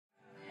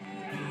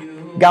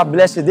God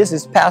bless you. This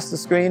is Pastor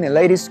Screen and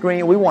Lady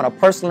Screen. We want to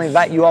personally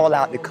invite you all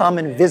out to come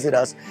and visit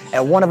us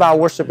at one of our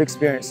worship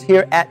experiences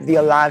here at the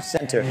Alive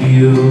Center.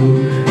 You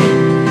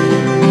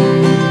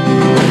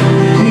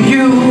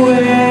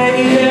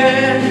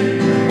waited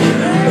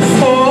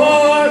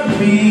for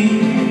me.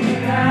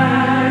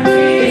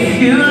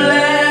 If you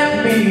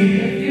let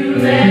me.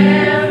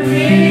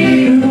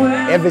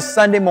 Every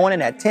Sunday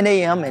morning at 10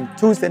 a.m. and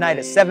Tuesday night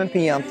at 7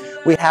 p.m.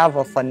 we have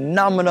a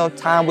phenomenal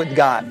time with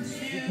God.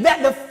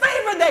 That the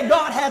favor that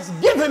God has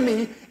given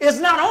me is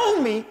not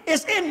on me,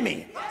 it's in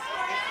me.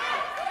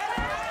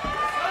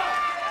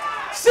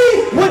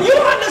 See, when you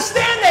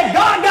understand that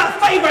God got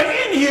favor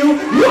in you,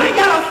 you ain't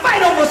got to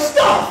fight over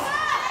stuff.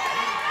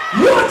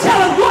 You'll tell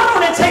him, go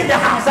on and take the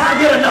house, I'll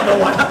get another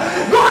one.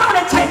 Go on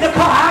and take the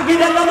car, I'll get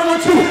another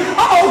one too.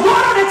 Uh-oh, go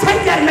on and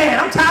take that man,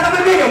 I'm tired of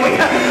him anyway.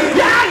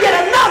 Yeah, I'll get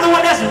another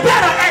one that's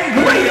better and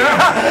greater.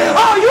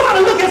 Oh, you ought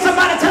to look at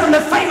somebody and tell them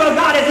the favor of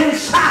God is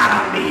inside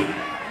of me.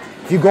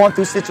 If you're going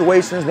through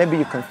situations, maybe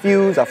you're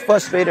confused or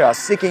frustrated or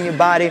sick in your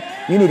body,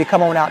 you need to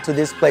come on out to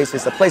this place.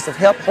 It's a place of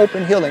help, hope,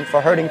 and healing for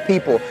hurting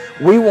people.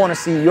 We want to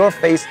see your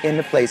face in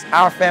the place.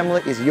 Our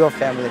family is your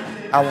family.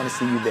 I want to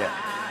see you there.